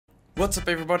What's up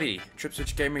everybody,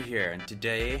 Tripswitch Gamer here, and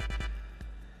today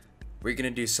we're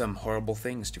gonna do some horrible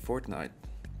things to Fortnite.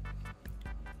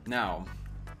 Now,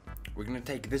 we're gonna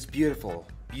take this beautiful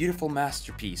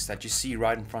masterpiece that you see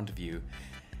right in front of you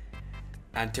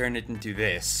and turn it into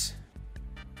this.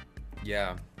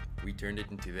 Yeah, we turned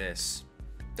it into this.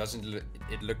 Doesn't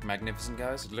it look magnificent,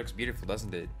 guys? It looks beautiful,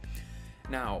 doesn't it?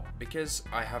 Now, because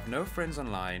I have no friends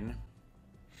online,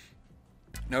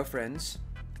 that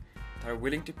are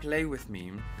willing to play with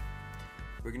me,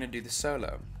 we're gonna do the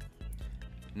solo.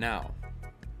 Now,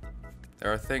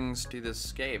 there are things to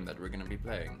this game that we're gonna be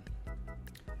playing.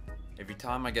 Every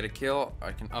time I get a kill,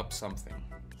 I can up something.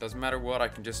 Doesn't matter what, I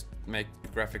can just make the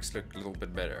graphics look a little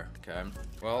bit better, okay?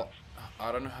 Well,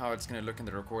 I don't know how it's gonna look in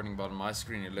the recording, but on my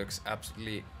screen it looks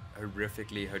absolutely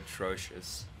horrifically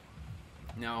atrocious.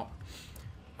 Now,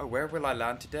 where will I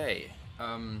land today?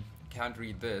 Can't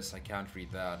read this, I can't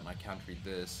read that, and I can't read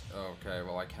this. Okay,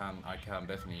 well I can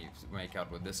definitely make out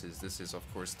what this is. This is of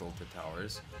course Tilted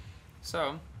Towers.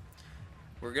 So,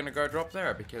 we're gonna go drop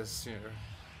there because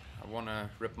I wanna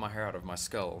rip my hair out of my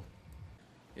skull.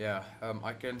 Yeah,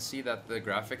 I can see that the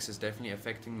graphics is definitely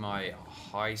affecting my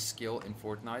high skill in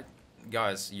Fortnite.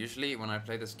 Guys, usually when I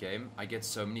play this game, I get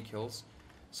so many kills,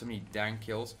 so many dang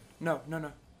kills. No.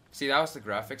 See, that was the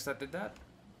graphics that did that.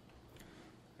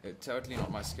 It's totally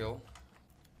not my skill.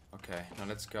 Okay, now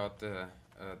let's go out the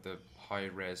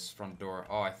high-res front door.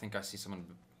 Oh, I think I see someone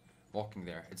walking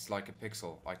there. It's like a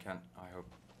pixel. I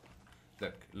hope.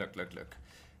 Look.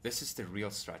 This is the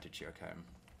real strategy, okay?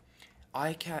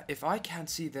 If I can't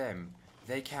see them,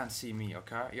 they can't see me,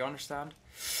 okay? You understand?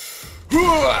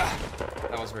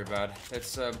 That was very bad.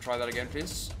 Let's try that again,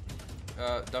 please.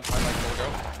 Don't hide like a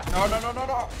little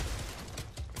girl.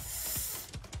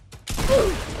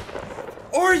 No.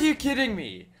 Are you kidding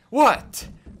me? What?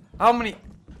 How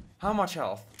much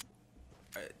health?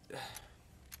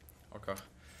 Okay.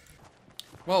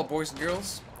 Well, boys and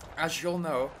girls, as you all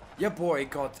know, your boy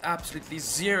got absolutely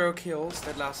 0 kills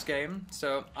that last game,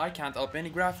 so I can't up any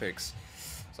graphics.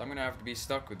 So I'm gonna have to be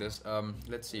stuck with this.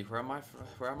 Let's see, where am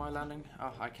I landing?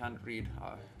 Oh, I can't read.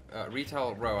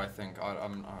 Retail row, I think. I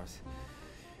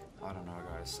don't know,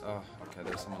 guys. Okay,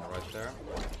 there's someone right there.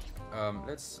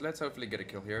 Let's hopefully get a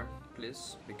kill here,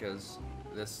 please, because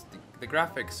the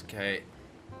graphics, okay,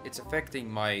 it's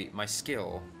affecting my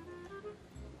skill.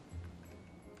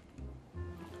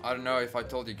 I don't know if I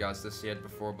told you guys this yet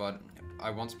before, but I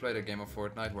once played a game of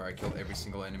Fortnite where I killed every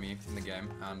single enemy in the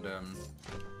game, and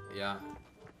yeah,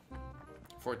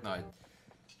 Fortnite.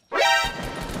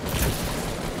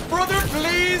 Brother,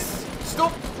 please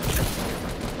stop!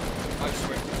 I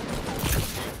swear.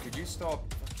 Could you stop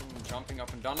jumping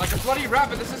up and down like a bloody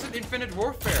rabbit? This isn't Infinite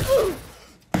Warfare.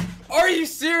 Are you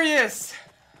serious?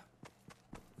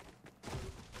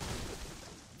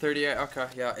 38. Okay,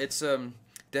 yeah, it's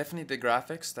definitely the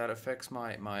graphics that affects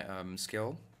my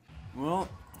skill. Well,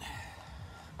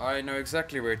 I know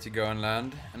exactly where to go and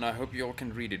land, and I hope you all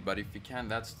can read it. But if you can,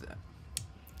 that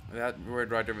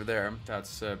word right over there.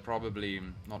 That's probably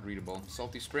not readable.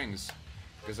 Salty Springs,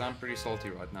 because I'm pretty salty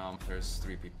right now. There's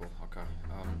 3 people. Okay.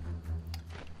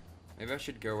 Maybe I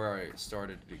should go where I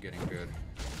started getting good.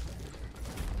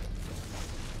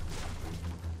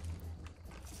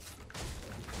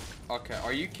 Okay,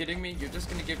 are you kidding me? You're just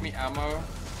gonna give me ammo?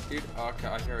 Dude, okay,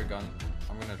 I hear a gun.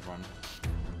 I'm gonna run.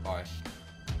 Bye.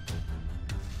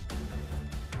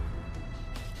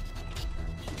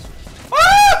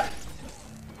 Ah!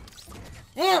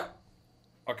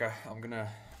 Okay, I'm gonna...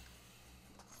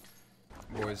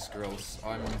 Boys, girls,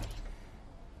 I'm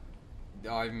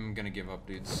gonna give up,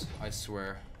 dudes. I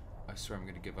swear I'm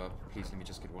gonna give up. Please let me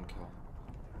just get 1 kill.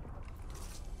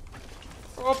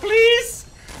 Oh, please!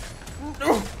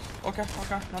 No! Okay.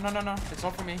 No. It's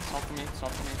not for me.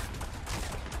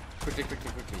 Quickly.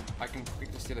 I can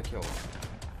quickly steal a kill.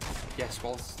 Yes,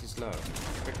 whilst he's low.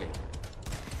 Quickly.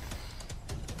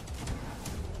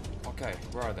 Okay,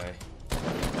 where are they?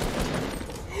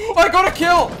 I got a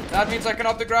kill! That means I can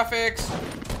up the graphics.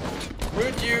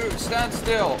 Would you stand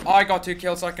still? Oh, I got 2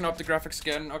 kills, so I can up the graphics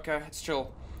again. Okay, it's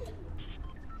chill.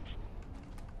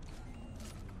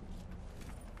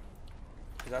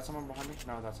 Is that someone behind me?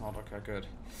 No, that's not. Okay, good.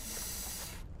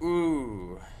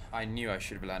 Ooh, I knew I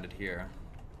should have landed here.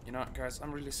 You know what, guys,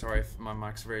 I'm really sorry if my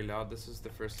mic's very loud. This is the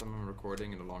first time I'm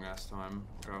recording in a long ass time.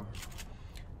 Okay.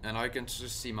 And I can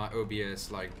just see my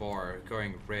OBS like bar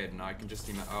going red, and I can just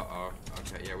see my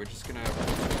okay, yeah, we're just gonna.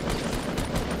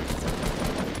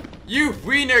 You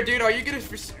wiener, dude, are you gonna?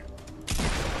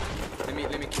 Let me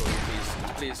kill you,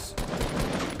 please.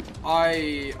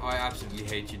 I absolutely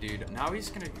hate you, dude. Now he's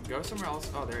gonna go somewhere else.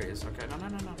 Oh, there he is. Okay, no.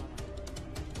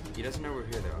 He doesn't know we're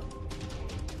here though.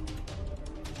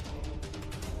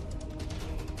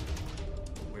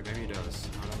 Maybe he does.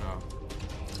 I don't know.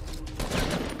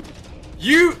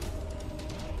 You!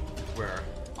 Where?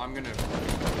 I'm gonna...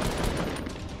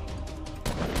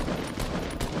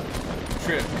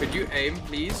 Trip, could you aim,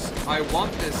 please? I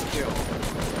want this kill.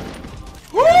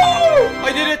 Woo!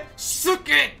 I did it! Suck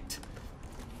it!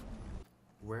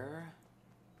 Where?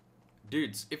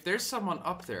 Dudes, if there's someone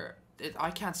up there,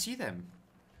 I can't see them.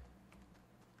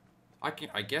 I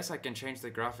guess I can change the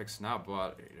graphics now,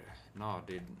 but no,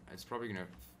 dude, it's probably gonna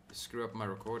screw up my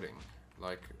recording.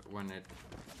 Like when it.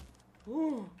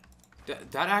 Woo!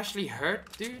 That actually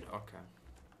hurt, dude. Okay.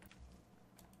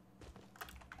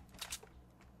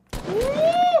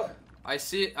 Woo! I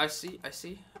see. No.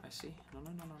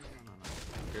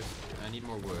 Here's, I need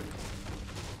more wood.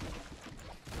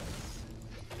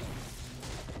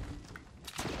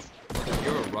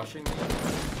 You're rushing me?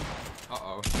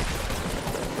 Uh-oh.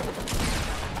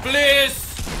 Please!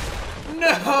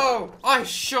 No! I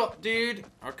shot, dude!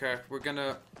 Okay, we're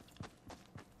gonna...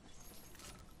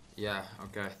 Yeah,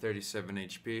 okay, 37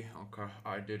 HP. Okay,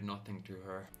 I did nothing to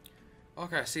her.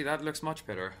 Okay, see, that looks much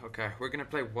better. Okay, we're gonna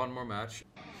play one more match.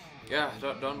 Yeah,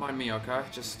 don't mind me, okay?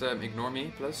 Just ignore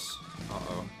me, please.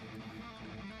 Uh-oh.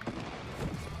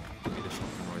 Give me the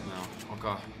shotgun right now.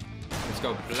 Okay. Let's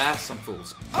go blast some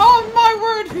fools. Oh my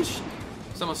word!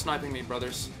 Someone's sniping me,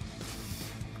 brothers.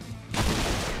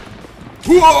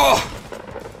 Whoa!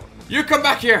 You come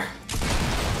back here!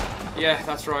 Yeah,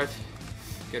 that's right.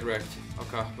 Get wrecked.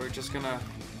 Okay, we're just gonna...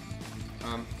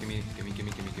 gimme.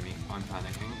 I'm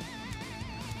panicking.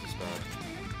 This is bad.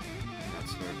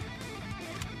 That's good.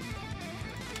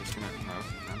 Just gonna... No.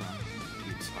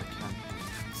 Dudes, I can't...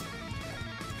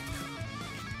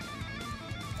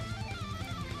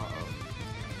 Uh-oh.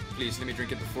 Please, let me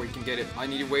drink it before he can get it. I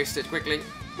need to waste it quickly.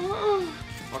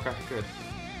 Okay, good.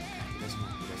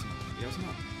 He doesn't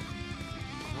know.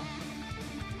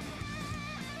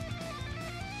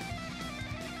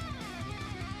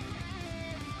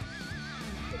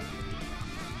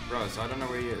 Bros, I don't know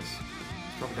where he is.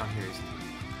 He's probably down here, isn't he?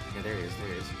 Yeah, there he is.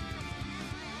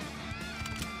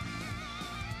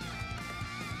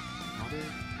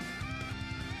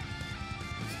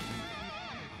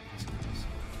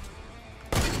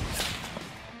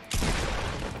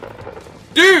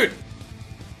 Dude!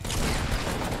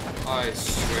 I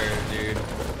swear, dude.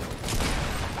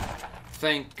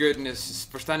 Thank goodness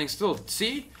for standing still.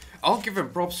 See? I'll give him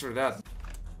props for that.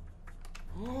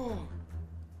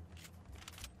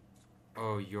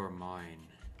 Oh, you're mine.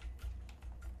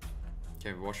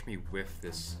 Okay, watch me whiff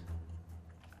this.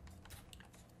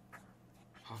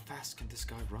 How fast can this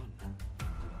guy run?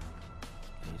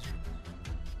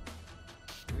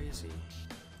 Where is he?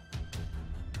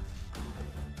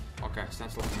 Okay,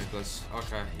 stand still for me, please.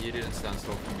 Okay, you didn't stand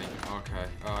still for me. Okay,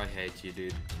 oh, I hate you,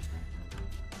 dude.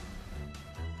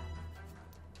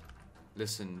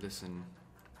 Listen.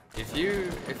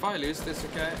 If I lose this,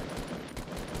 okay,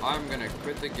 I'm gonna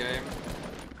quit the game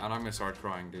and I'm gonna start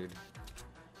crying, dude.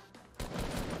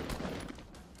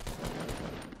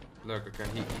 Look, okay,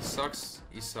 he sucks.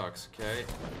 He sucks, okay?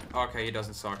 Okay, he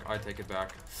doesn't suck. I take it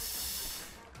back.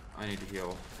 I need to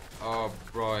heal. Oh,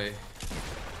 boy.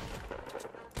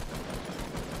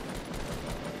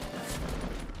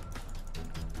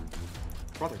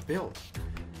 Brother, build.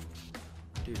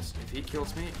 Dudes, if he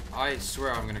kills me, I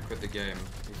swear I'm gonna quit the game.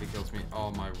 If he kills me,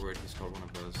 oh my word, he's got one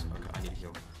of those. Okay, I need to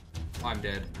heal. I'm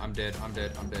dead.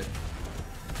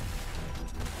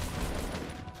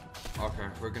 Okay,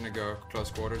 we're gonna go close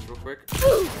quarters real quick.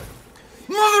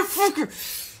 Motherfucker!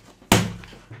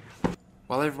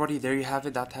 Well, everybody, there you have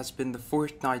it. That has been the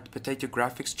Fortnite Potato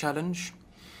Graphics Challenge.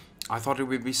 I thought it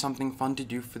would be something fun to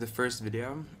do for the first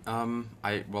video.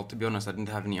 Well, to be honest, I didn't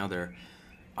have any other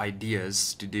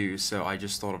ideas to do, so I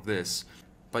just thought of this.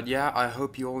 But yeah, I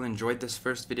hope you all enjoyed this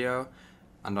first video,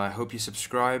 and I hope you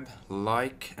subscribe,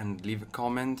 like, and leave a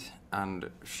comment, and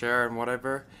share, and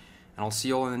whatever. And I'll see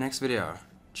you all in the next video.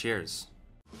 Cheers.